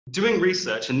Doing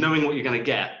research and knowing what you're going to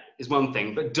get is one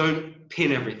thing, but don't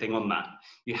pin everything on that.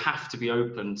 You have to be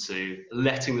open to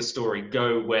letting the story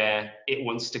go where it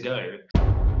wants to go.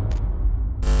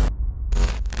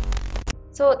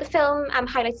 So the film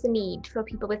highlights the need for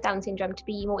people with Down syndrome to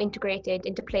be more integrated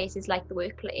into places like the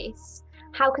workplace.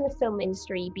 How can the film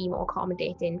industry be more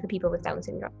accommodating for people with Down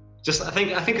syndrome? I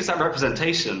think it's that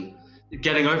representation.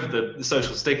 Getting over the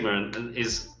social stigma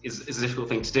is a difficult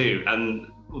thing to do, and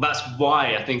that's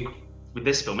why I think with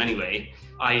this film anyway,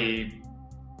 I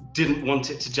didn't want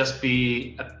it to just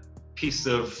be a piece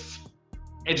of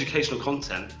educational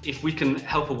content. If we can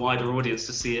help a wider audience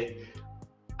to see it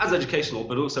as educational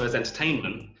but also as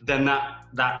entertainment, then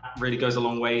that really goes a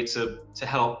long way to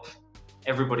help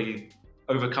everybody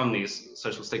overcome these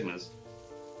social stigmas.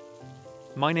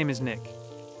 My name is Nick,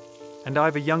 and I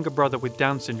have a younger brother with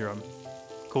Down syndrome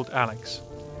called Alex.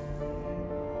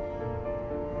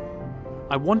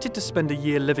 I wanted to spend a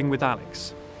year living with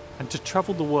Alex and to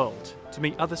travel the world to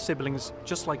meet other siblings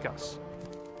just like us.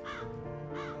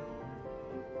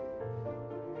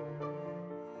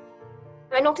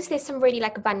 I noticed there's some really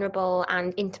vulnerable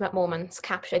and intimate moments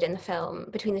captured in the film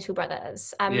between the two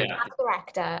brothers. As a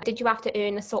director, did you have to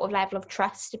earn a sort of level of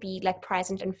trust to be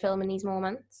present and film in these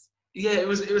moments? Yeah, it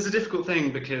was a difficult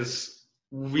thing because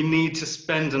we need to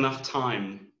spend enough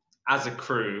time as a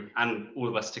crew and all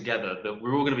of us together that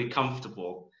we're all going to be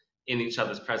comfortable in each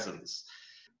other's presence.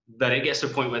 That it gets to a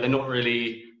point where they're not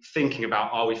really thinking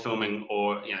about, are we filming,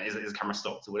 or is the camera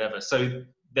stopped or whatever. So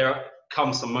there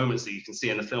come some moments that you can see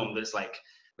in the film that's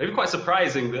maybe quite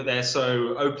surprising that they're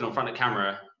so open on front of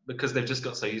camera because they've just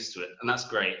got so used to it, and that's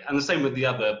great. And the same with the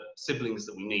other siblings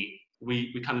that we meet.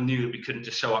 We kind of knew that we couldn't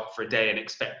just show up for a day and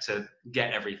expect to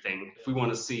get everything. If we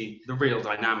want to see the real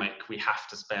dynamic, we have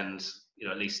to spend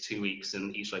at least 2 weeks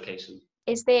in each location.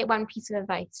 Is there one piece of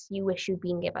advice you wish you'd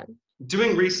been given?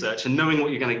 Doing research and knowing what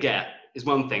you're going to get is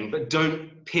one thing, but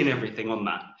don't pin everything on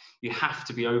that. You have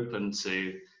to be open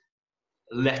to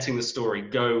letting the story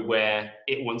go where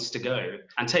it wants to go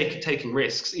and taking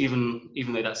risks, even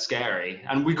though that's scary.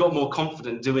 And we got more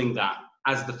confident doing that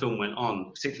as the film went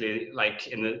on, particularly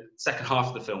in the second half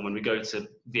of the film when we go to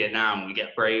Vietnam, we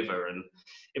get braver and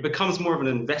it becomes more of an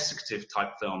investigative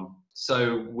type film.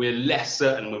 So we're less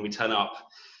certain when we turn up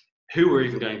who we're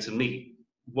even going to meet,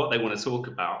 what they want to talk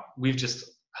about. We've just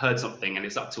heard something and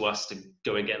it's up to us to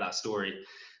go and get that story.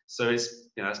 So it's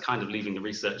kind of leaving the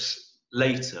research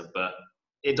later, but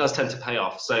it does tend to pay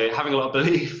off. So having a lot of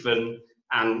belief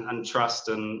and trust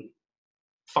and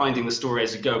finding the story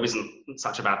as you go isn't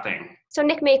such a bad thing. So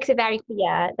Nick makes it very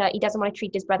clear that he doesn't want to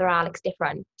treat his brother Alex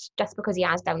different just because he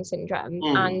has Down syndrome.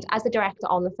 And as the director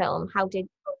on the film, how did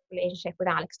your relationship with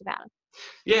Alex develop?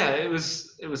 Yeah, it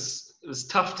was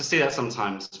tough to see that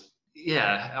sometimes.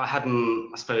 Yeah, I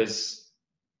hadn't, I suppose,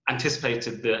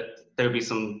 anticipated that there would be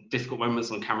some difficult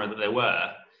moments on camera that there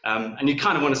were. And you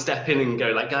kind of want to step in and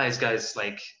go guys,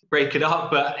 break it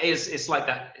up. But it's like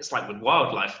that. It's like with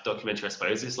wildlife documentary, I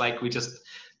suppose. It's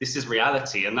this is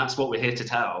reality, and that's what we're here to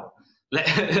tell.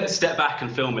 Let's step back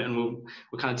and film it, and we'll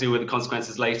kind of deal with the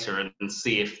consequences later and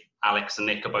see if Alex and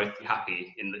Nick are both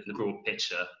happy in the broad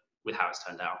picture with how it's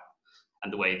turned out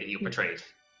and the way that you're portrayed.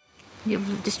 You'll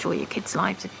destroy your kids'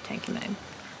 lives if you take him home.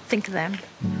 Think of them.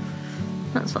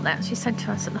 That's what they actually said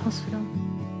to us at the hospital.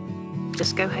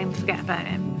 Just go home and forget about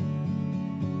him.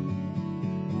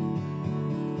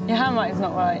 Your handwriting's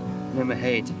not right. No, my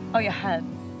head. Oh, your head.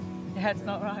 Your head's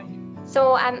not right.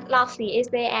 So lastly, is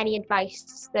there any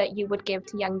advice that you would give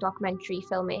to young documentary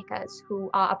filmmakers who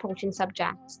are approaching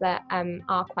subjects that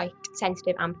are quite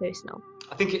sensitive and personal?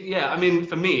 I think,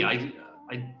 for me, I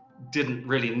didn't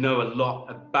really know a lot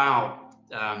about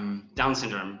Down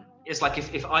syndrome. It's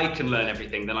if I can learn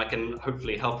everything, then I can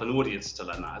hopefully help an audience to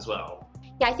learn that as well.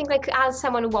 Yeah, I think as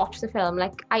someone who watched the film,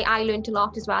 I learned a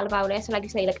lot as well about it. So like you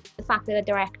say, the fact that the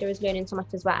director is learning so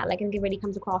much as well, I think it really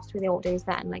comes across to the audience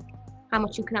then, how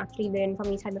much you can actually learn from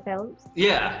these type of films.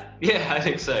 Yeah, I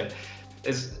think so.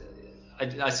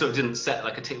 I sort of didn't set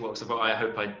a tick box of I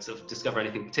hope I'd sort of discover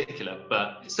anything particular,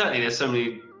 but certainly there's so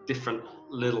many different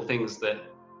little things that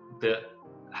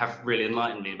have really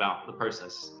enlightened me about the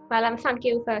process. Well, thank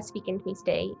you for speaking to me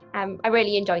today. I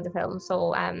really enjoyed the film,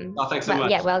 so thanks so much.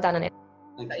 Yeah, well done on it.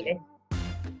 Thank you.